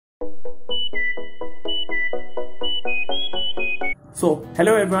So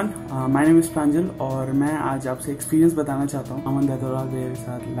hello everyone, my name is प्रांजल और मैं आज आपसे एक्सपीरियंस बताना चाहता हूँ अमन भैया के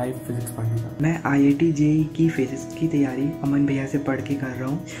साथ लाइव फिजिक्स पढ़ने का। मैं IIT JEE की फिजिक्स की तैयारी अमन भैया से पढ़ के कर रहा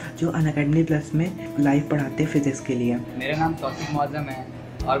हूँ, जो अनअकैडमी प्लस में लाइव पढ़ाते हैं फिजिक्स के लिए। मेरा नाम तौसीफ मौजम है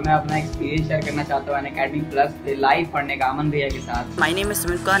और मैं अपना एक्सपीरियंस शेयर करना चाहता हूँ अनअकैडमी प्लस पे लाइव पढ़ने का अमन भैया के साथ। My name is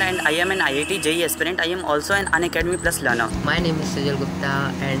Sumit Kaur and I am an IIT JEE aspirant. I am also an Unacademy Plus learner. My name is Sajal Gupta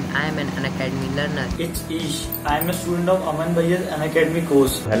and I am an Unacademy learner. It's Ish. I am a student of Aman Bhaiya's Unacademy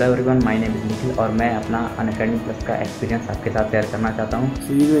course. Hello everyone, my name is Nikhil और मैं अपना Unacademy plus का experience आपके साथ share करना चाहता हूँ।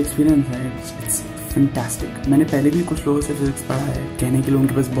 सो ये जो एक्सपीरियंस है इट्स फैंटास्टिक। मैंने पहले भी कुछ लोगों से फिजिक्स पढ़ा है, कहने के लिए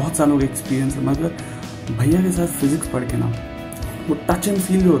उनके पास बहुत सालों का एक्सपीरियंस है, मगर भैया के साथ फिजिक्स पढ़ के ना वो टच एंड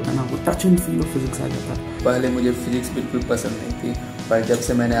फील जो होता है ना, वो touch and feel of physics आ जाता है। पहले मुझे फिजिक्स बिल्कुल पसंद नहीं थी, पर जब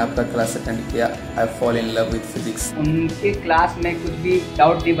से मैंने आपका क्लास अटेंड किया I fall in love with physics. उनके क्लास में कुछ भी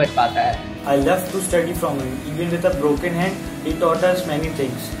डाउट नहीं बच पाता है। I love to study from him. Even with a broken hand, he taught us many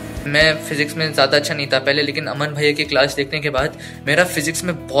things. मैं फिजिक्स में ज़्यादा अच्छा नहीं था पहले, लेकिन अमन भैया की क्लास देखने के बाद मेरा फिजिक्स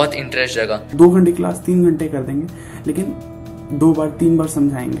में बहुत इंटरेस्ट जगा। 2 घंटे क्लास 3 घंटे कर देंगे, लेकिन 2 बार 3 बार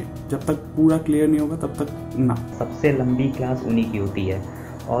समझाएंगे। जब तक पूरा क्लियर नहीं होगा तब तक ना। सबसे लंबी क्लास उन्हीं की होती है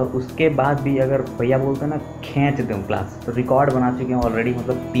और उसके बाद भी अगर भैया बोलते हैं ना खींच दूँ क्लास, तो रिकॉर्ड बना चुके हैं ऑलरेडी,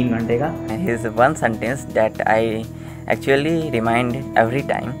 मतलब 3 घंटे का। His one sentence that I actually remind every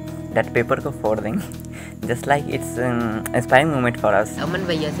time that paper को फोड़ देंगे, just like it's inspiring moment for us. अमन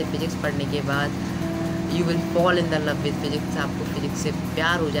भैया से फिजिक्स पढ़ने के बाद you will fall in the love with physics. आपको फिजिक्स से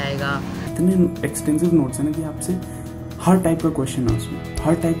प्यार हो जाएगा। इतने एक्सटेंसिव नोट्स है ना कि आपसे हर टाइप का क्वेश्चन है, उसमें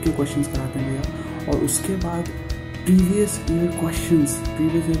हर टाइप के क्वेश्चंस कराते हैं भैया। और उसके बाद previous year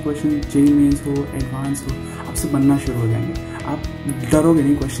question JEE mains हो, एडवांस हो, आपसे बनना शुरू हो जाएंगे। आप डरोगे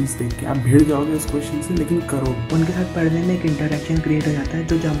नहीं क्वेश्चंस देख के, आप भिड़ जाओगे उस क्वेश्चन से, लेकिन करोगे। उनके साथ पढ़ने में एक इंटरेक्शन क्रिएट हो जाता है,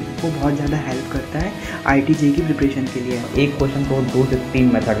 जो आपको बहुत ज़्यादा हेल्प करता है IIT JEE की प्रिपरेशन के लिए। एक क्वेश्चन को 2 से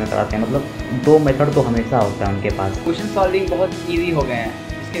 3 मेथड में कराते हैं, मतलब 2 मेथड तो हमेशा होता है उनके पास। क्वेश्चन सॉल्विंग बहुत ईजी हो गए हैं,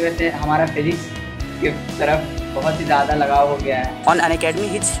 इसकी वजह से हमारा फिजिक्स की तरफ बहुत ही ज़्यादा लगाव हो गया है। On Unacademy,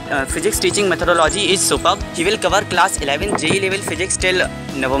 his physics teaching methodology is superb. He will cover class 11 JEE level physics till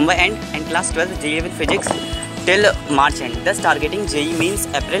November end and class 12 JEE level physics till March end. Thus targeting JEE means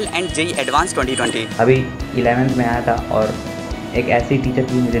April and JEE Advanced 2020. अभी 11th में आया था और एक ऐसी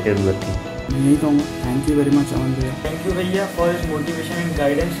teacher की मुझे ज़रूरत थी। यही कहूँगा, थैंक यू वेरी मच अमन भैया। Thank you भैया for his motivation and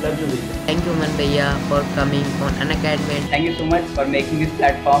guidance. Love you भैया. Thank you अमन भैया for coming on Unacademy. Thank you so much for making this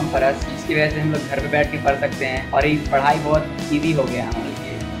platform for us. इसकी वजह से हम लोग घर पे बैठ के पढ़ सकते हैं और ये पढ़ाई बहुत ईजी हो गया हमारे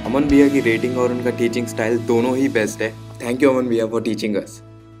लिए। अमन भैया की रेटिंग और उनका टीचिंग स्टाइल दोनों ही बेस्ट है। थैंक यू अमन भैया for teaching us.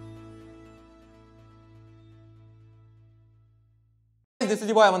 This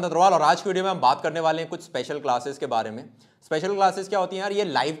is boy अमन अग्रवाल और आज की वीडियो में हम बात करने वाले हैं कुछ स्पेशल क्लासेस के बारे में। स्पेशल क्लासेस क्या होती हैं यार? ये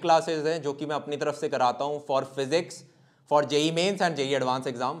लाइव क्लासेस हैं जो कि मैं अपनी तरफ से कराता हूँ for physics, for JEE mains and JEE advance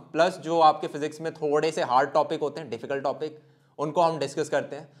exam. Plus जो आपके फिजिक्स में थोड़े से हार्ड टॉपिक होते हैं, डिफिकल्ट टॉपिक, उनको हम डिस्कस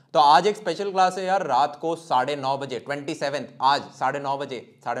करते हैं। तो आज एक स्पेशल क्लास है यार, रात को 9:30 बजे 27 आज 9:30 बजे,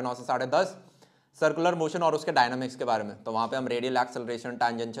 9:30 से 10:30 सर्कुलर मोशन और उसके डायनामिक्स के बारे में। तो वहाँ पे हम रेडियल एक्सेलरेशन,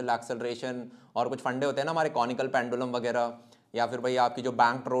 टैंजेंशियल एक्सेलरेशन और कुछ फंडे होते हैं ना हमारे, कॉनिकल पेंडुलम वगैरह, या फिर भाई आपकी जो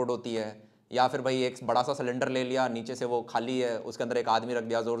बैंक रोड होती है, या फिर भाई एक बड़ा सा सिलेंडर ले लिया, नीचे से वो खाली है, उसके अंदर एक आदमी रख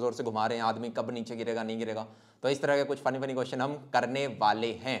दिया, ज़ोर ज़ोर से घुमा रहे हैं, आदमी कब नीचे गिरेगा नहीं गिरेगा। तो इस तरह के कुछ फनी क्वेश्चन हम करने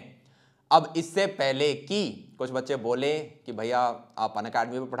वाले हैं। अब इससे पहले कि कुछ बच्चे बोले कि भैया आप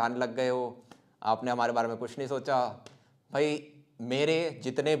अनअकैडमी पे पढ़ाने लग गए हो, आपने हमारे बारे में कुछ नहीं सोचा। भाई मेरे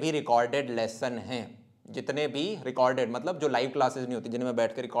जितने भी रिकॉर्डेड लेसन हैं, जितने भी रिकॉर्डेड मतलब जो लाइव क्लासेस नहीं होती, जिन्हें मैं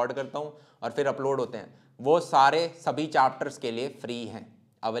बैठ कर रिकॉर्ड करता हूँ और फिर अपलोड होते हैं, वो सारे सभी चैप्टर्स के लिए फ्री हैं,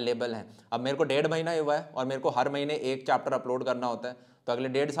 अवेलेबल हैं। अब मेरे को 1.5 महीना ही हुआ है और मेरे को हर महीने एक चैप्टर अपलोड करना होता है, तो अगले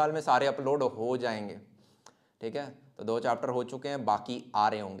 1.5 साल में सारे अपलोड हो जाएंगे। ठीक है, तो 2 चैप्टर हो चुके हैं, बाकी आ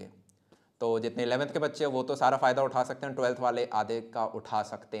रहे होंगे। तो जितने 11th के बच्चे हैं वो तो सारा फ़ायदा उठा सकते हैं, 12th वाले आधे का उठा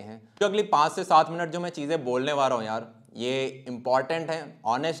सकते हैं। जो अगली 5 से 7 मिनट जो मैं चीज़ें बोलने वाला हूँ यार, ये इंपॉर्टेंट हैं,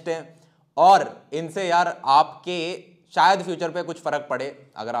 ऑनेस्ट हैं और इनसे यार आपके शायद फ्यूचर पे कुछ फ़र्क पड़े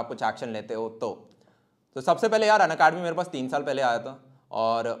अगर आप कुछ एक्शन लेते हो तो सबसे पहले यार अनअकैडमी मेरे पास 3 साल पहले आया था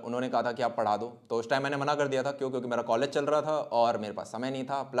और उन्होंने कहा था कि आप पढ़ा दो। तो उस टाइम मैंने मना कर दिया था, क्योंकि मेरा कॉलेज चल रहा था और मेरे पास समय नहीं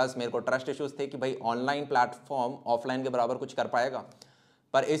था, प्लस मेरे को ट्रस्ट इश्यूज़ थे कि भाई ऑनलाइन प्लेटफॉर्म ऑफलाइन के बराबर कुछ कर पाएगा।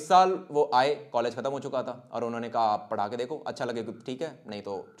 पर इस साल वो आए, कॉलेज ख़त्म हो चुका था और उन्होंने कहा आप पढ़ा के देखो, अच्छा लगे ठीक है, नहीं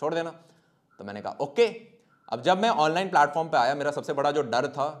तो छोड़ देना। तो मैंने कहा ओके। अब जब मैं ऑनलाइन प्लेटफॉर्म पे आया, मेरा सबसे बड़ा जो डर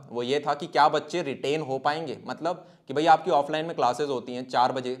था वो ये था कि क्या बच्चे रिटेन हो पाएंगे। मतलब कि भाई आपकी ऑफलाइन में क्लासेस होती हैं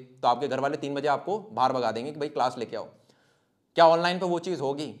 4 बजे, तो आपके घर वाले 3 बजे आपको बाहर भगा देंगे कि भाई क्लास लेके आओ। क्या ऑनलाइन पे वो चीज़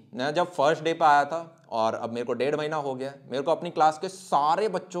होगी? मैं जब फर्स्ट डे पे आया था और अब मेरे को 1.5 महीना हो गया, मेरे को अपनी क्लास के सारे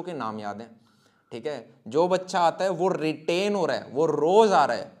बच्चों के नाम याद हैं। ठीक है, जो बच्चा आता है वो रिटेन हो रहा है, वो रोज आ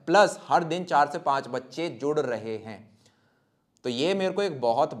रहा है, प्लस हर दिन 4 से 5 बच्चे जुड़ रहे हैं। तो ये मेरे को एक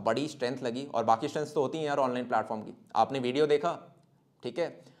बहुत बड़ी स्ट्रेंथ लगी। और बाकी स्ट्रेंथ तो होती हैं यार ऑनलाइन प्लेटफॉर्म की। आपने वीडियो देखा, ठीक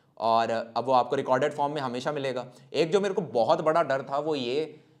है, और अब वो आपको रिकॉर्डेड फॉर्म में हमेशा मिलेगा। एक जो मेरे को बहुत बड़ा डर था वो ये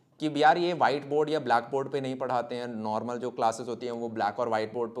कि यार ये वाइट बोर्ड या ब्लैक बोर्ड पे नहीं पढ़ाते हैं, नॉर्मल जो क्लासेस होती हैं वो ब्लैक और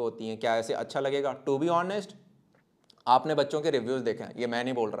वाइट बोर्ड पे होती हैं, क्या ऐसे अच्छा लगेगा? टू बी ऑनेस्ट, आपने बच्चों के रिव्यूज़ देखे हैं, ये मैं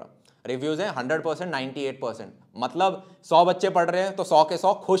नहीं बोल रहा, रिव्यूज़ हैं 100%, 98%। मतलब 100 बच्चे पढ़ रहे हैं तो 100 के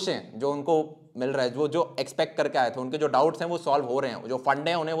 100 खुश हैं जो उनको मिल रहा है, वो जो एक्सपेक्ट करके आए थे, उनके जो डाउट्स हैं वो सॉल्व हो रहे हैं, जो फंड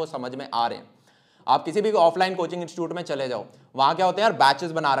हैं उन्हें वो समझ में आ रहे हैं। आप किसी भी ऑफलाइन कोचिंग इंस्टीट्यूट में चले जाओ, वहाँ क्या होते हैं यार,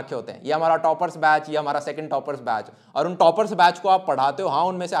 बैचेस बना रखे होते हैं, ये हमारा टॉपर्स बैच, ये हमारा सेकंड टॉपर्स बैच, और उन टॉपर्स बैच को आप पढ़ाते हो, हाँ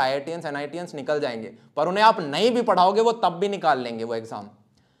उनमें से IITians NITians निकल जाएंगे, पर उन्हें आप नहीं भी पढ़ाओगे वो तब भी निकाल लेंगे वो एग्जाम।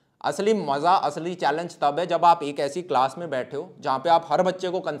 असली मज़ा, असली चैलेंज तब है जब आप एक ऐसी क्लास में बैठे हो जहाँ पे आप हर बच्चे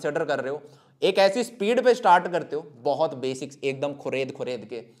को कंसिडर कर रहे हो, एक ऐसी स्पीड पे स्टार्ट करते हो, बहुत बेसिक्स एकदम खुरेद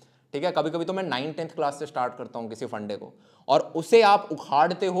के, ठीक है। कभी कभी तो मैं 9th-10th क्लास से स्टार्ट करता हूँ किसी फंडे को, और उसे आप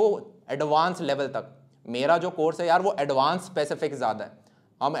उखाड़ते हो एडवांस लेवल तक। मेरा जो कोर्स है यार वो एडवांस स्पेसिफिक ज़्यादा है,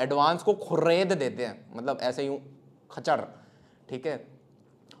 हम एडवांस को खुरेद देते हैं, मतलब ऐसे यूँ खचर, ठीक है।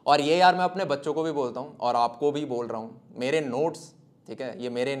 और ये यार मैं अपने बच्चों को भी बोलता हूँ और आपको भी बोल रहा हूँ, मेरे नोट्स, ठीक है, ये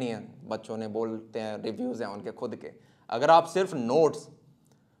मेरे नहीं हैं, बच्चों ने बोलते हैं, रिव्यूज़ हैं उनके खुद के, अगर आप सिर्फ नोट्स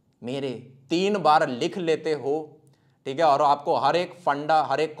मेरे 3 बार लिख लेते हो, ठीक है, और आपको हर एक फंडा,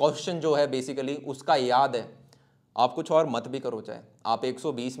 हर एक क्वेश्चन जो है बेसिकली उसका याद है, आप कुछ और मत भी करो, चाहे आप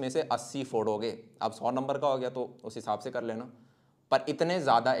 120 में से 80 फोड़ोगे, आप 100 नंबर का हो गया तो उस हिसाब से कर लेना, पर इतने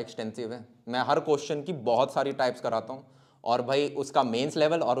ज़्यादा एक्सटेंसिव है। मैं हर क्वेश्चन की बहुत सारी टाइप्स कराता हूँ, और भाई उसका मेंस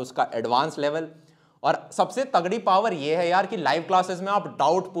लेवल और उसका एडवांस लेवल। और सबसे तगड़ी पावर ये है यार कि लाइव क्लासेस में आप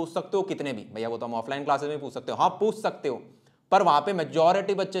डाउट पूछ सकते हो कितने भी, भैया वो तो हम ऑफलाइन क्लासेस में पूछ सकते हो, हाँ पूछ सकते हो, पर वहाँ पे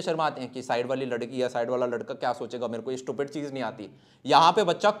मेजॉरिटी बच्चे शर्माते हैं कि साइड वाली लड़की या साइड वाला लड़का क्या सोचेगा, मेरे को ये स्टूपिड चीज़ नहीं आती। यहाँ पे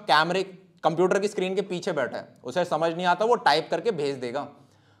बच्चा कंप्यूटर की स्क्रीन के पीछे बैठा है, उसे समझ नहीं आता, वो टाइप करके भेज देगा।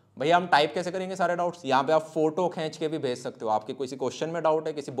 भैया हम टाइप कैसे करेंगे सारे डाउट्स? यहाँ पे आप फोटो खींच के भी भेज सकते हो, आपके किसी क्वेश्चन में डाउट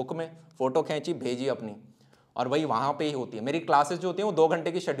है, किसी बुक में, फोटो खींची भेजी अपनी, और वही वहाँ पे ही होती है। मेरी क्लासेस जो होती हैं वो 2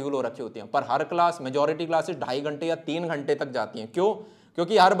 घंटे की शेड्यूल हो रखी होती हैं, पर हर क्लास, मेजॉरिटी क्लासेस 2.5 घंटे या 3 घंटे तक जाती हैं। क्यों?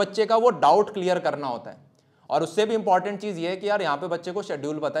 क्योंकि हर बच्चे का वो डाउट क्लियर करना होता है। और उससे भी इंपॉर्टेंट चीज़ ये है कि यार यहाँ पे बच्चे को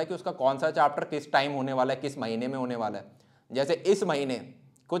शेड्यूल पता है कि उसका कौन सा चैप्टर किस टाइम होने वाला है, किस महीने में होने वाला है। जैसे इस महीने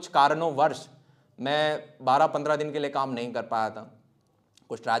कुछ कारणोंवश मैं 12-15 दिन के लिए काम नहीं कर पाया था,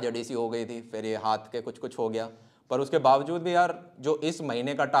 कुछ ट्रेजेडी सी हो गई थी, फिर ये हाथ के कुछ हो गया, पर उसके बावजूद भी यार जो इस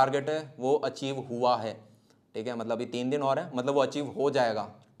महीने का टारगेट है वो अचीव हुआ है, ठीक है। मतलब अभी 3 दिन और है, मतलब वो अचीव हो जाएगा,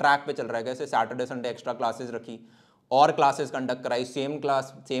 ट्रैक पे चल रहा है। कैसे? सैटरडे संडे एक्स्ट्रा क्लासेस रखी और क्लासेस कंडक्ट कराई, सेम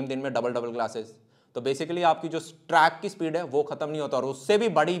क्लास सेम दिन में डबल क्लासेस। तो बेसिकली आपकी जो ट्रैक की स्पीड है वो ख़त्म नहीं होता। और उससे भी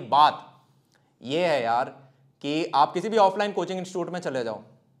बड़ी बात ये है यार कि आप किसी भी ऑफलाइन कोचिंग इंस्टीट्यूट में चले जाओ,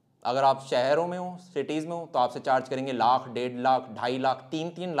 अगर आप शहरों में हो, सिटीज़ में हो, तो आपसे चार्ज करेंगे 1 लाख, 1.5 लाख, 2.5 लाख,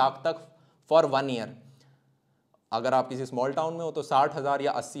 3 लाख तक फॉर 1 ईयर। अगर आप किसी स्मॉल टाउन में हो तो 60,000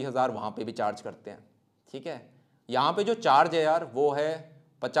 या 80,000 वहाँ पे भी चार्ज करते हैं, ठीक है। यहाँ पे जो चार्ज है यार वो है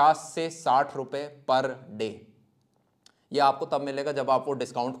 50 से 60 रुपये पर डे। ये आपको तब मिलेगा जब आप वो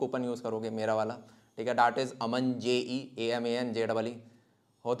डिस्काउंट कूपन यूज़ करोगे, मेरा वाला, ठीक है, डैट इज़ AMANJEE, AMANJEE।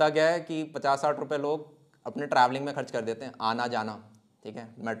 होता क्या है कि 50-60 रुपये लोग अपने ट्रैवलिंग में खर्च कर देते हैं, आना जाना, ठीक है,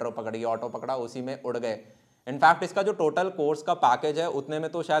 मेट्रो पकड़ी, ऑटो पकड़ा, उसी में उड़ गए। इनफैक्ट इसका जो टोटल कोर्स का पैकेज है उतने में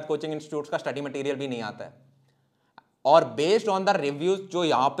तो शायद कोचिंग इंस्टीट्यूट्स का स्टडी मटेरियल भी नहीं आता है। और बेस्ड ऑन द रिव्यूज़ जो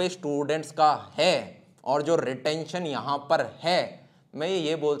यहाँ पे स्टूडेंट्स का है और जो रिटेंशन यहाँ पर है, मैं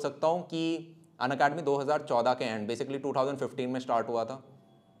ये बोल सकता हूँ कि अनअकैडमी 2014 के एंड, बेसिकली 2015 में स्टार्ट हुआ था,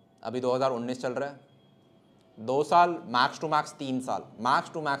 अभी 2019 चल रहा है, 2 साल, मैक्स टू मैक्स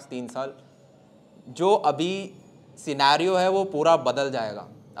 3 साल, जो अभी सिनेरियो है वो पूरा बदल जाएगा।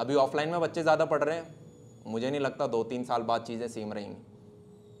 अभी ऑफलाइन में बच्चे ज़्यादा पढ़ रहे हैं, मुझे नहीं लगता 2-3 साल बाद चीज़ें सेम रहेंगी,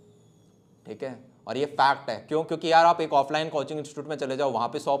 ठीक है। और ये फैक्ट है। क्यों? क्योंकि यार आप एक ऑफलाइन कोचिंग इंस्टीट्यूट में चले जाओ, वहाँ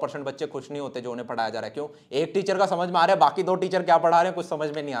पे 100% बच्चे खुश नहीं होते जो उन्हें पढ़ाया जा रहा है। क्यों? एक टीचर का समझ में आ रहा है, बाकी 2 टीचर क्या पढ़ा रहे हैं कुछ समझ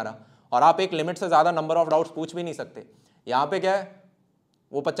में नहीं आ रहा, और आप एक लिमिट से ज़्यादा नंबर ऑफ डाउट्स पूछ भी नहीं सकते। यहाँ पे क्या है,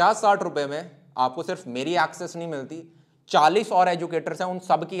 वो 50-60 रुपये में आपको सिर्फ मेरी एक्सेस नहीं मिलती, 40 और एजुकेटर्स हैं, उन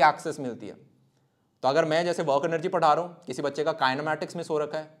सब की एक्सेस मिलती है। तो अगर मैं जैसे वर्क एनर्जी पढ़ा रहा हूँ, किसी बच्चे का काइनेमैटिक्स मिस हो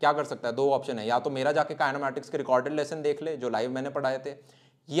रखा है, क्या कर सकता है? 2 ऑप्शन है, या तो मेरा जाके काइनेमैटिक्स के रिकॉर्डेड लेसन देख ले जो लाइव मैंने पढ़ाए थे,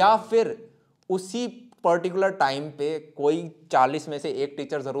 या फिर उसी पर्टिकुलर टाइम पे कोई 40 में से एक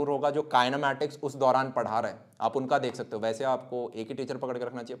टीचर ज़रूर होगा जो काइनेमैटिक्स उस दौरान पढ़ा रहा है, आप उनका देख सकते हो। वैसे आपको एक ही टीचर पकड़ के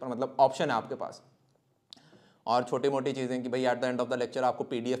रखना चाहिए, पर मतलब ऑप्शन है आपके पास। और छोटी मोटी चीज़ें कि भाई at the end of the lecture आपको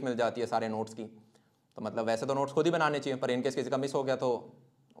PDF मिल जाती है सारे नोट्स की, तो मतलब वैसे तो नोट्स खुद ही बनाने चाहिए, पर इनकेस किसी का मिस हो गया तो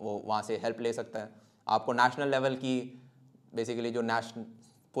वो वहाँ से हेल्प ले सकता है। आपको नेशनल लेवल की बेसिकली जो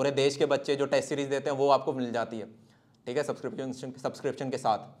पूरे देश के बच्चे जो टेस्ट सीरीज़ देते हैं वो आपको मिल जाती है, ठीक है, सब्सक्रिप्शन के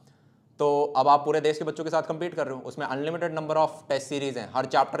साथ। तो अब आप पूरे देश के बच्चों के साथ compete कर रहे हो, उसमें unlimited number of test series हैं हर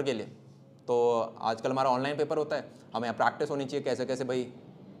चैप्टर के लिए। तो आजकल हमारा ऑनलाइन पेपर होता है, हमें यहाँ प्रैक्टिस होनी चाहिए कैसे कैसे भाई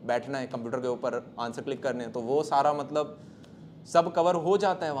बैठना है कंप्यूटर के ऊपर, आंसर क्लिक करने हैं, तो वो सारा मतलब सब कवर हो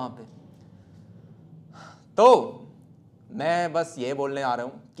जाता है वहाँ पे। तो मैं बस ये बोलने आ रहा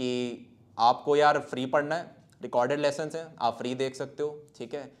हूँ कि आपको यार फ्री पढ़ना है, रिकॉर्डेड लेसन्स हैं, आप फ्री देख सकते हो,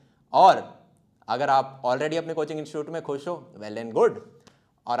 ठीक है। और अगर आप ऑलरेडी अपने कोचिंग इंस्टीट्यूट में खुश हो, वेल एंड गुड।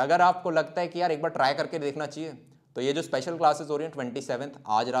 और अगर आपको लगता है कि यार एक बार ट्राई करके देखना चाहिए, तो ये जो स्पेशल क्लासेस हो रही हैं 27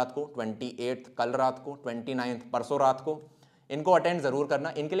 आज रात को, 28 कल रात को, 29 परसों रात को, इनको अटेंड ज़रूर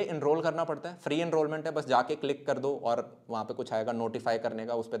करना। इनके लिए इनरोल करना पड़ता है, फ्री इनरोलमेंट है, बस जाके क्लिक कर दो और वहाँ पे कुछ आएगा नोटिफाई करने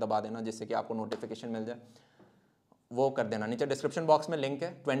का, उस पर दबा देना जिससे कि आपको नोटिफिकेशन मिल जाए, वो कर देना। नीचे डिस्क्रिप्शन बॉक्स में लिंक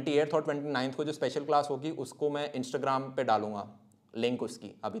है। 28 और 29 को जो स्पेशल क्लास होगी उसको मैं इंस्टाग्राम पे डालूंगा लिंक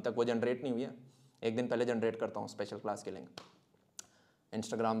उसकी, अभी तक वो जनरेट नहीं हुई है, एक दिन पहले जनरेट करता हूँ स्पेशल क्लास के लिंक।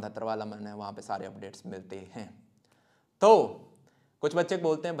 इंस्टाग्राम धतर वाला मैंने, वहाँ पे सारे अपडेट्स मिलते हैं। तो कुछ बच्चे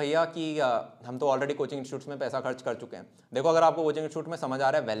बोलते हैं भैया कि हम तो ऑलरेडी कोचिंग इंस्टीट्यूट्स में पैसा खर्च कर चुके हैं। देखो, अगर आपको कोचिंग इंस्टीट्यूट में समझ आ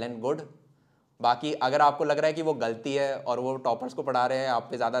रहा है, वेल एंड गुड। बाकी अगर आपको लग रहा है कि वो गलती है और वो टॉपर्स को पढ़ा रहे हैं, आप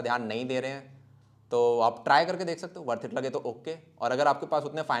पे ज़्यादा ध्यान नहीं दे रहे हैं, तो आप ट्राई करके देख सकते हो, वर्थ इट लगे तो ओके। और अगर आपके पास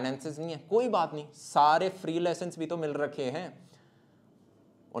उतने फाइनेंसेस नहीं है, कोई बात नहीं, सारे फ्री लेसन्स भी तो मिल रखे हैं,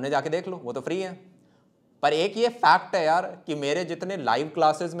 उन्हें जाके देख लो, वो तो फ्री है। पर एक ये फैक्ट है यार कि मेरे जितने लाइव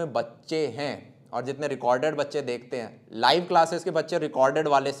क्लासेस में बच्चे हैं और जितने रिकॉर्डेड बच्चे देखते हैं, लाइव क्लासेस के बच्चे रिकॉर्डेड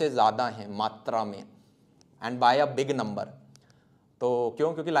वाले से ज़्यादा हैं मात्रा में, and bye a big number. तो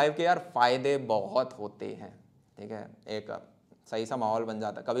क्यों? क्योंकि लाइव के यार फ़ायदे बहुत होते हैं, ठीक है, एक सही सा माहौल बन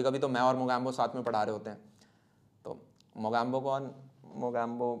जाता है। कभी कभी तो मैं और मोगैम्बो साथ में पढ़ा रहे होते हैं, तो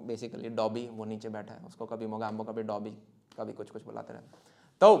मोगैम्बो बेसिकली डॉबी, वो नीचे बैठा है, उसको कभी मोगैम्बो कभी डॉबी कभी कुछ कुछ बुलाते रहते।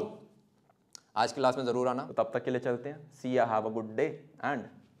 तो आज क्लास में ज़रूर आना। तो तब तक के लिए चलते हैं, सी या have a good day and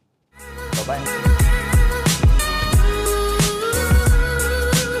bye.